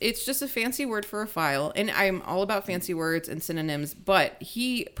just a fancy word for a file, and I'm all about fancy words and synonyms, but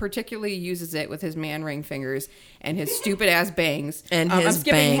he particularly uses it with his man ring fingers and his stupid ass bangs. And I'm his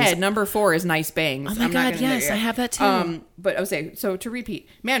skipping bangs. ahead. Number 4 is nice bangs. Oh my I'm not God, gonna know yes, yet. I have that too. But I would say, so to repeat,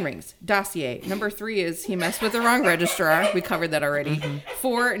 man rings, dossier. Number 3 is he messed with the wrong registrar. We covered that already.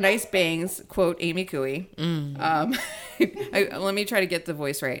 4, nice bangs, quote Amy Cooey. Let me try to get the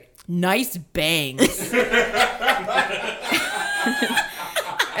voice right. Nice bangs.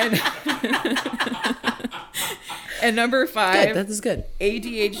 and number 5, Good, that is good.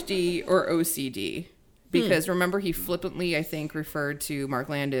 ADHD or OCD. Because remember, he flippantly, I think, referred to Mark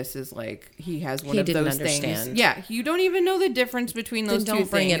Landis as like he has one He of didn't those things. understand. Yeah, you don't even know the difference between those Then two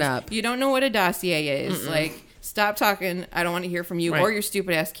don't bring it things. up. You don't know what a dossier is. Like, stop talking. I don't want to hear from you Right. or your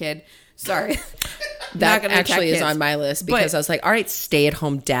stupid ass kid. Sorry. That gonna attack actually is kids. on my list But- because I was like, all right,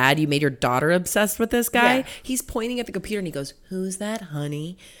 stay-at-home dad, you made your daughter obsessed with this guy. Yeah. He's pointing at the computer and he goes, who's that,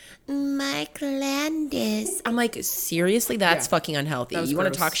 honey? Mark Landis. I'm like, seriously? That's Yeah. fucking unhealthy. That was You want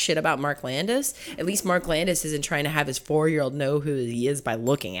to gross. talk shit about Mark Landis? At least Mark Landis isn't trying to have his 4-year-old know who he is by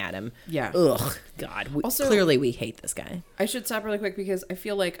looking at him. Yeah. Ugh, God. Also- Clearly we hate this guy. I should stop really quick because I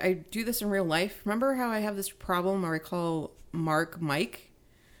feel like I do this in real life. Remember how I have this problem where I call Mark Mike?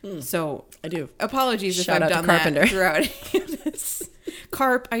 So I do. apologies Shout if out I've to done Carpenter. that throughout this.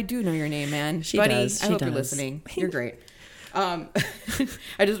 Carp, I do know your name, man. She Buddy, does, I she hope you're does. listening. You're great. I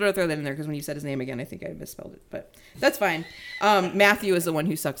just want to throw that in there because when you said his name again, I think I misspelled it, but that's fine. Matthew is the one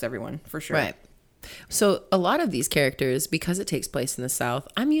who sucks everyone for sure. Right. So a lot of these characters, because it takes place in the South,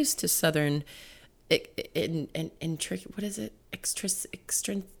 I'm used to Southern, what is it?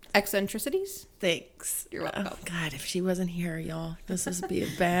 Eccentricities? Thanks. You're welcome. Oh, God, if she wasn't here, y'all, this would be a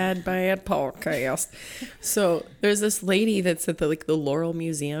bad podcast. So there's this lady that's at the Laurel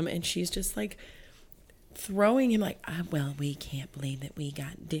Museum, and she's just like throwing him like, well, we can't believe that we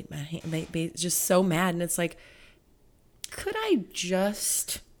got did my hand. Just so mad, and it's like, could I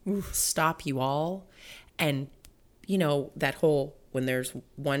just stop you all? And that whole, when there's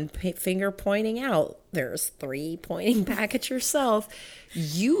one finger pointing out, there's 3 pointing back at yourself.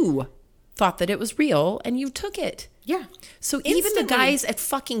 You thought that it was real and you took it. Yeah. So even the Instantly. guys at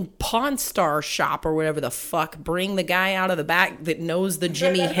fucking Pawn Star shop or whatever the fuck bring the guy out of the back that knows the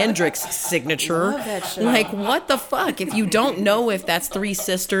Jimi Hendrix signature. Love that shit. Like, what the fuck? If you don't know if that's 3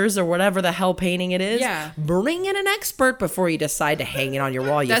 sisters or whatever the hell painting it is, Yeah. bring in an expert before you decide to hang it on your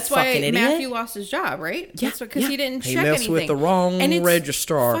wall, you That's why fucking idiot. Matthew lost his job, right? Yeah, Because he didn't He check messed anything. with the wrong And it's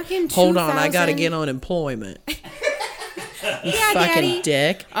registrar. fucking Hold on, I gotta 2000 get unemployment. You Yeah, fucking Daddy.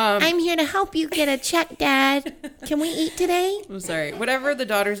 dick. I'm here to help you get a check, Dad. Can we eat today? I'm sorry. Whatever the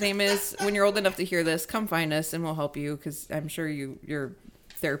daughter's name is, when you're old enough to hear this, come find us and we'll help you because I'm sure your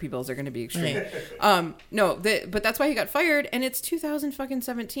therapy bills are going to be extreme. But that's why he got fired, and it's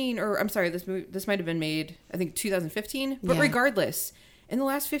 2017, or I'm sorry, this might have been made, I think 2015. But Yeah. regardless, in the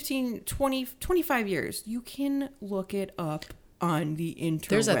last 15, 20, 25 years, you can look it up on the internet.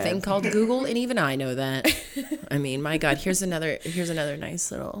 There's a thing called Google, and even I know that. I mean, my God, here's another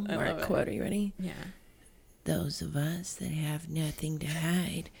nice little love Mark it. quote. Are you ready? Yeah. Those of us that have nothing to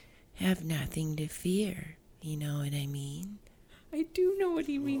hide have nothing to fear. You know what I mean? I do know what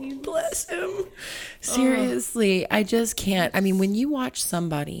he means. Bless him. Seriously, I just can't. I mean, when you watch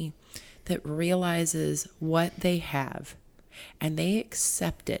somebody that realizes what they have and they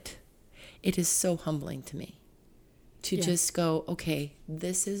accept it, it is so humbling to me. To just go, okay,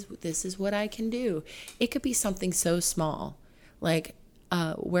 this is what I can do. It could be something so small. Like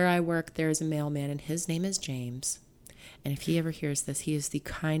where I work, there's a mailman, and his name is James. And if he ever hears this, he is the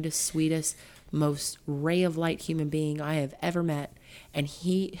kindest, sweetest, most ray of light human being I have ever met. And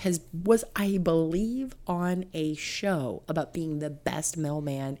he was, I believe, on a show about being the best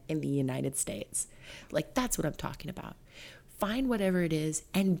mailman in the United States. Like, that's what I'm talking about. Find whatever it is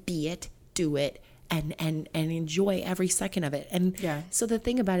and be it, do it, and enjoy every second of it. And Yeah. so the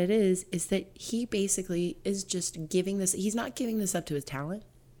thing about it is that he basically is just giving this, he's not giving this up to his talent.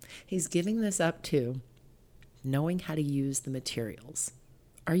 He's giving this up to knowing how to use the materials.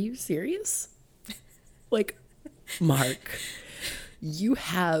 Are you serious? Like, Mark, you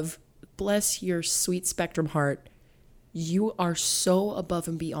have, bless your sweet spectrum heart, you are so above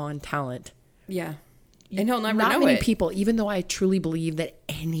and beyond talent. Yeah. And he'll never Not know many it. people, even though I truly believe that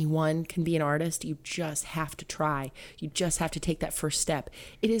anyone can be an artist, you just have to try. You just have to take that first step.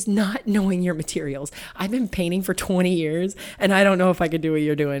 It is not knowing your materials. I've been painting for 20 years and I don't know if I could do what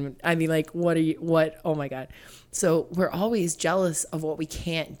you're doing. I mean, like, oh my God. So we're always jealous of what we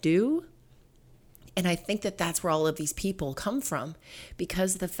can't do. And I think that that's where all of these people come from,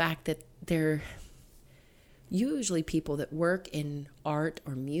 because of the fact that they're usually people that work in art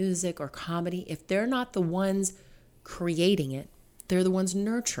or music or comedy. If they're not the ones creating it, they're the ones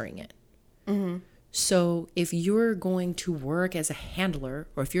nurturing it. Mm-hmm. So if you're going to work as a handler,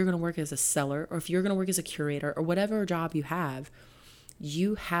 or if you're going to work as a seller, or if you're going to work as a curator, or whatever job you have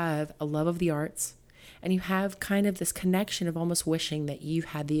a love of the arts, and you have kind of this connection of almost wishing that you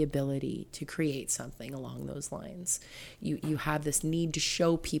had the ability to create something along those lines. You have this need to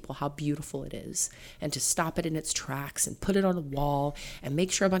show people how beautiful it is, and to stop it in its tracks and put it on a wall and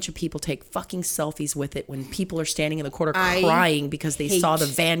make sure a bunch of people take fucking selfies with it when people are standing in the corner I crying because they saw the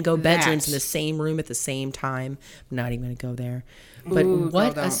hate Van Gogh bedrooms that. in the same room at the same time. I'm not even going to go there. But Ooh,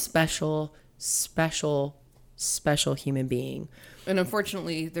 what girl, a don't. special human being. And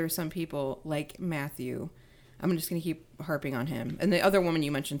unfortunately, there are some people like Matthew I'm just going to keep harping on him. And the other woman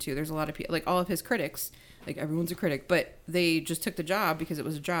you mentioned too, there's a lot of people, like all of his critics, like everyone's a critic, but they just took the job because it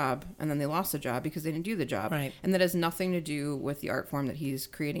was a job, and then they lost the job because they didn't do the job. Right. And that has nothing to do with the art form that he's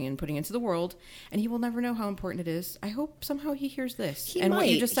creating and putting into the world. And he will never know how important it is. I hope somehow he hears this He and what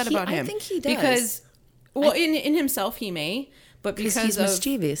you might. just said He- about I him. think he does. Because, well, in himself he may, but Because because he's of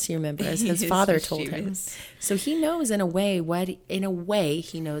mischievous, you remember, as He his is father told him. mischievous. So he knows in a way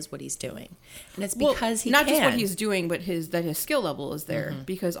he knows what he's doing, and it's Well, because he not can. just what he's doing, but his skill level is there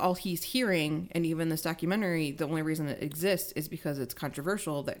because all he's hearing, and even this documentary, the only reason it exists is because it's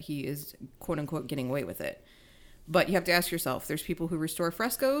controversial that he is quote unquote getting away with it. But you have to ask yourself: there's people who restore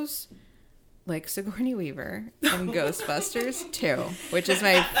frescoes, like Sigourney Weaver and Ghostbusters 2, which is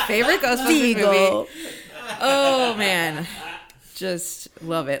my favorite Ghostbusters movie. Oh man. Just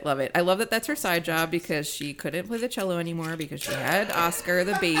love it, love it. I love that that's her side job because she couldn't play the cello anymore because she had Oscar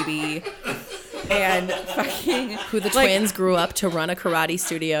the baby and fucking Who the twins grew up to run a karate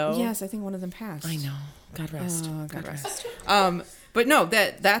studio. Yes, I think one of them passed. I know. God rest. Oh, God rest. But no,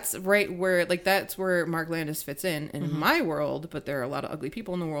 that's right where that's where Mark Landis fits in my world. But there are a lot of ugly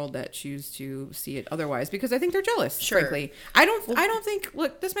people in the world that choose to see it otherwise because I think they're jealous. Sure. Frankly, I don't think.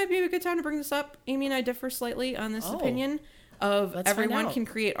 Look, this might be a good time to bring this up. Amy and I differ slightly on this opinion of Let's find everyone out. can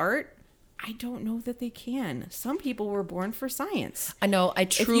create art. I don't know that they can. Some people were born for science. I know. I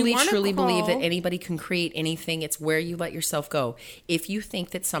truly wanna believe that call- anybody can create anything. It's where you let yourself go. If you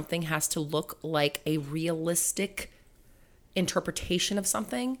think that something has to look like a realistic interpretation of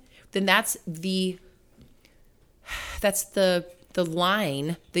something, then that's the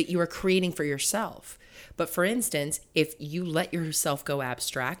line that you are creating for yourself. But for instance, if you let yourself go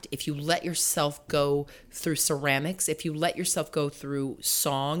abstract, if you let yourself go through ceramics, if you let yourself go through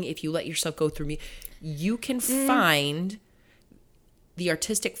song, if you let yourself go through you can find the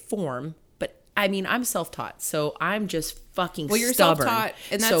artistic form. But I mean, I'm self-taught, so I'm just fucking You're stubborn. self-taught,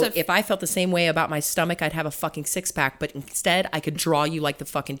 and So that's if I felt the same way about my stomach, I'd have a fucking six-pack, but instead I could draw you like the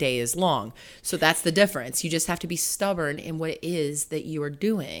fucking day is long. So that's the difference. You just have to be stubborn in what it is that you are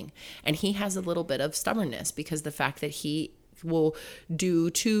doing. And he has a little bit of stubbornness because the fact that he will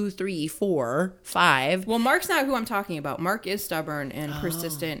do 2, 3, 4, 5. Well, Mark's not who I'm talking about. Mark is stubborn and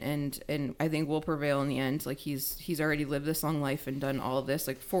persistent, and I think will prevail in the end. Like he's already lived this long life and done all of this.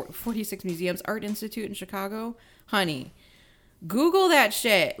 Like 46 museums, Art Institute in Chicago, honey. Google that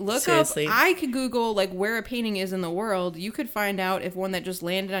shit. Look Seriously. up. I could Google like where a painting is in the world. You could find out if one that just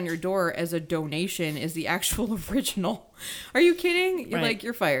landed on your door as a donation is the actual original. Are you kidding? You're Right. like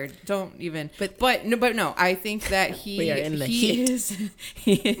you're fired. Don't even. But no. I think that We are in the heat.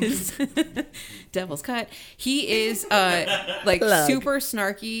 he is devil's cut. He is like Plug. super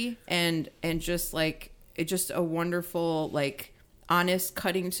snarky and just like just a wonderful like honest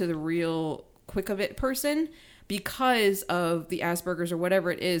cutting to the real quick of it person. Because of the Asperger's or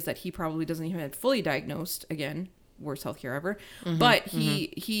whatever it is that he probably doesn't even have fully diagnosed. Again, worst healthcare ever. But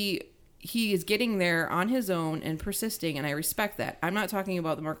he is getting there on his own and persisting, and I respect that. I'm not talking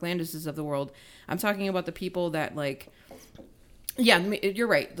about the Mark Landises of the world. I'm talking about the people that like. Yeah, you're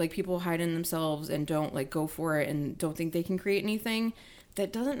right. Like people hide in themselves and don't like go for it and don't think they can create anything.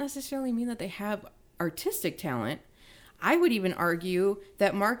 That doesn't necessarily mean that they have artistic talent. I would even argue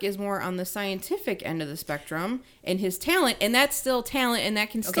that Mark is more on the scientific end of the spectrum in his talent, and that's still talent, and that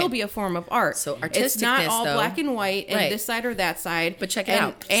can still be a form of art. So it's not artisticness, all though- black and white and Right. this side or that side. But check it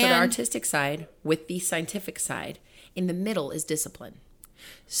out. So the artistic side with the scientific side, in the middle is discipline.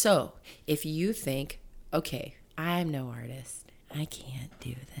 So if you think, okay, I'm no artist. I can't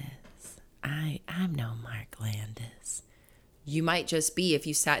do this. I'm no Mark Landis. You might just be if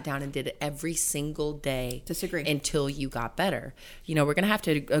you sat down and did it every single day. Disagree. Until you got better. You know, we're going to have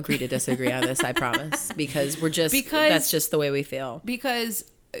to agree to disagree on this, I promise. Because that's just the way we feel. Because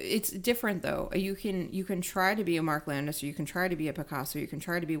it's different though. You can try to be a Mark Landis, or you can try to be a Picasso, you can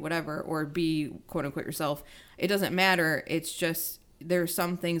try to be whatever, or be quote unquote yourself. It doesn't matter. It's just there are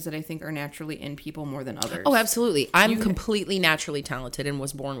some things that I think are naturally in people more than others. Oh, absolutely. I'm completely naturally talented and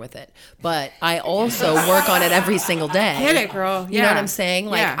was born with it. But I also work on it every single day. Get it, girl. You know Yeah. what I'm saying?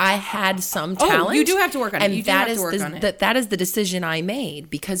 Like Yeah. I had some Oh, talent. you do have to work on it. And You do that have to is work the, on it. that is the decision I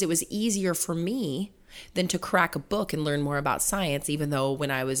made because it was easier for me than to crack a book and learn more about science, even though when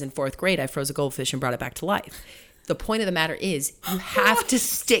I was in 4th grade, I froze a goldfish and brought it back to life. The point of the matter is you have to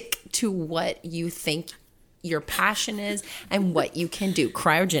stick to what you think your passion is and what you can do.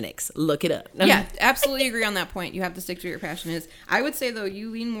 Cryogenics, look it up. Yeah, absolutely agree on that point. You have to stick to what your passion is. I would say though,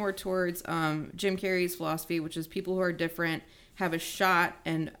 you lean more towards Jim Carrey's philosophy, which is people who are different have a shot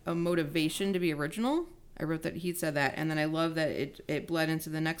and a motivation to be original. I wrote that he said that, and then I love that it bled into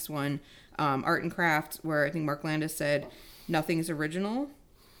the next one, art and craft, where I think Mark Landis said nothing's original.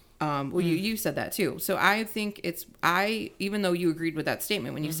 Well, you said that too. So I think even though you agreed with that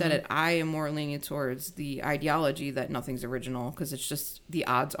statement when you said it, I am more leaning towards the ideology that nothing's original, because it's just the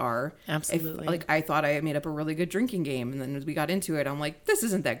odds are. Absolutely. Like, I thought I made up a really good drinking game, and then as we got into it, I'm like, this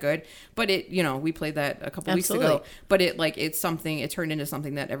isn't that good. But it, we played that a couple weeks ago. But it turned into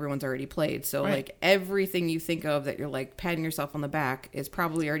something that everyone's already played. So like everything you think of that you're like patting yourself on the back is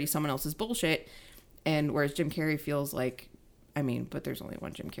probably already someone else's bullshit. And whereas Jim Carrey feels like, but there's only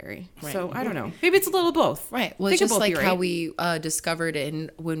one Jim Carrey. Right. So I don't know. Maybe it's a little both. Right. Well, it's just like how we discovered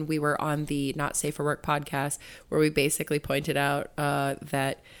when we were on the Not Safe for Work podcast, where we basically pointed out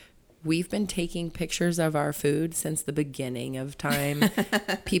that we've been taking pictures of our food since the beginning of time.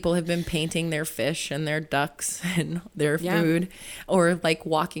 People have been painting their fish and their ducks and their food, or like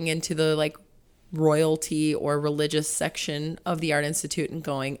walking into the like royalty or religious section of the Art Institute and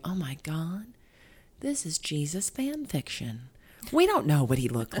going, oh my God, this is Jesus fan fiction. We don't know what he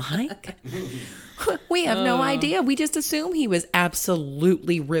looked like. We have no idea. We just assume he was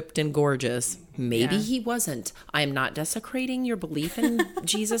absolutely ripped and gorgeous. Maybe he wasn't. I'm not desecrating your belief in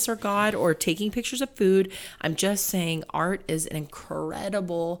Jesus or God or taking pictures of food. I'm just saying art is an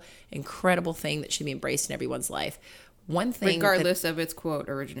incredible, incredible thing that should be embraced in everyone's life. One thing, regardless of its quote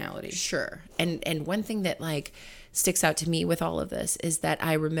originality. Sure. And one thing that like sticks out to me with all of this is that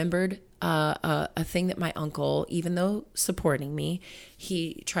I remembered a thing that my uncle, even though supporting me,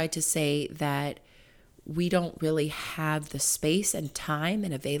 he tried to say that we don't really have the space and time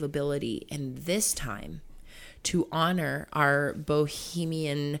and availability in this time to honor our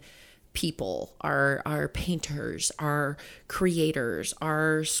bohemian people, our painters, our creators,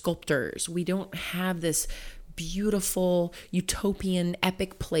 our sculptors. We don't have this beautiful, utopian,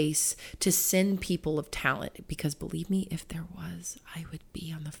 epic place to send people of talent, because believe me, if there was, I would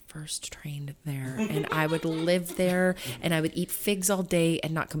be on the first train there, and I would live there, and I would eat figs all day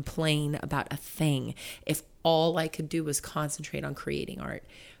and not complain about a thing if all I could do was concentrate on creating art.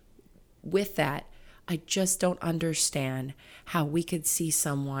 With that, I just don't understand how we could see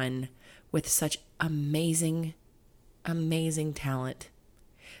someone with such amazing, amazing talent,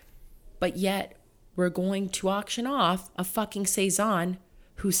 but yet we're going to auction off a fucking Cezanne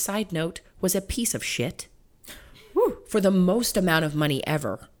whose, side note, was a piece of shit for the most amount of money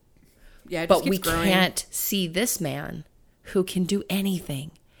ever. Yeah, but we can't see this man who can do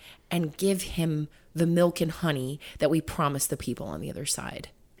anything and give him the milk and honey that we promised the people on the other side.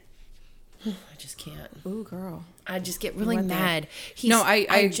 I just can't. Ooh, girl. I just get really mad.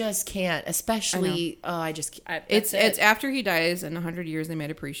 I just can't. Especially, it's after he dies in 100 years, they might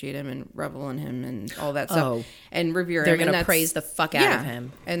appreciate him and revel in him and all that stuff and revere him. They're going to praise the fuck out of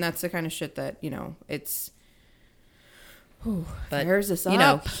him. And that's the kind of shit that, it's... But there's this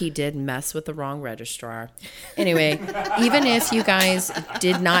up. He did mess with the wrong registrar. Anyway, even if you guys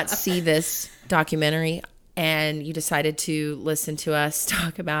did not see this documentary and you decided to listen to us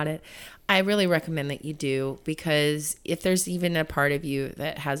talk about it, I really recommend that you do, because if there's even a part of you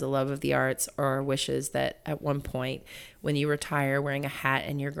that has a love of the arts or wishes that at one point when you retire wearing a hat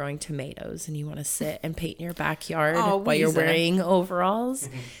and you're growing tomatoes and you want to sit and paint in your backyard while you're wearing overalls,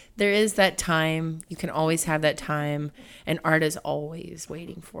 there is that time. You can always have that time, and art is always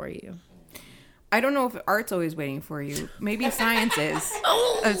waiting for you. I don't know if art's always waiting for you. Maybe science is.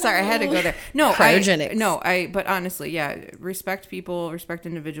 I'm sorry, I had to go there. No, cryogenics. But honestly, respect people, respect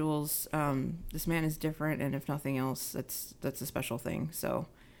individuals. This man is different, and if nothing else, that's a special thing. So,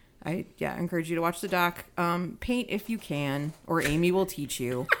 I encourage you to watch the doc. Paint if you can, or Amy will teach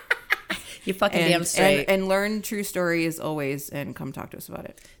you. You fucking damn straight. And learn true stories always, and come talk to us about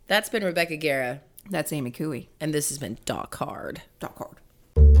it. That's been Rebecca Guerra. That's Amy Cooey. And this has been Doc Hard. Doc Hard.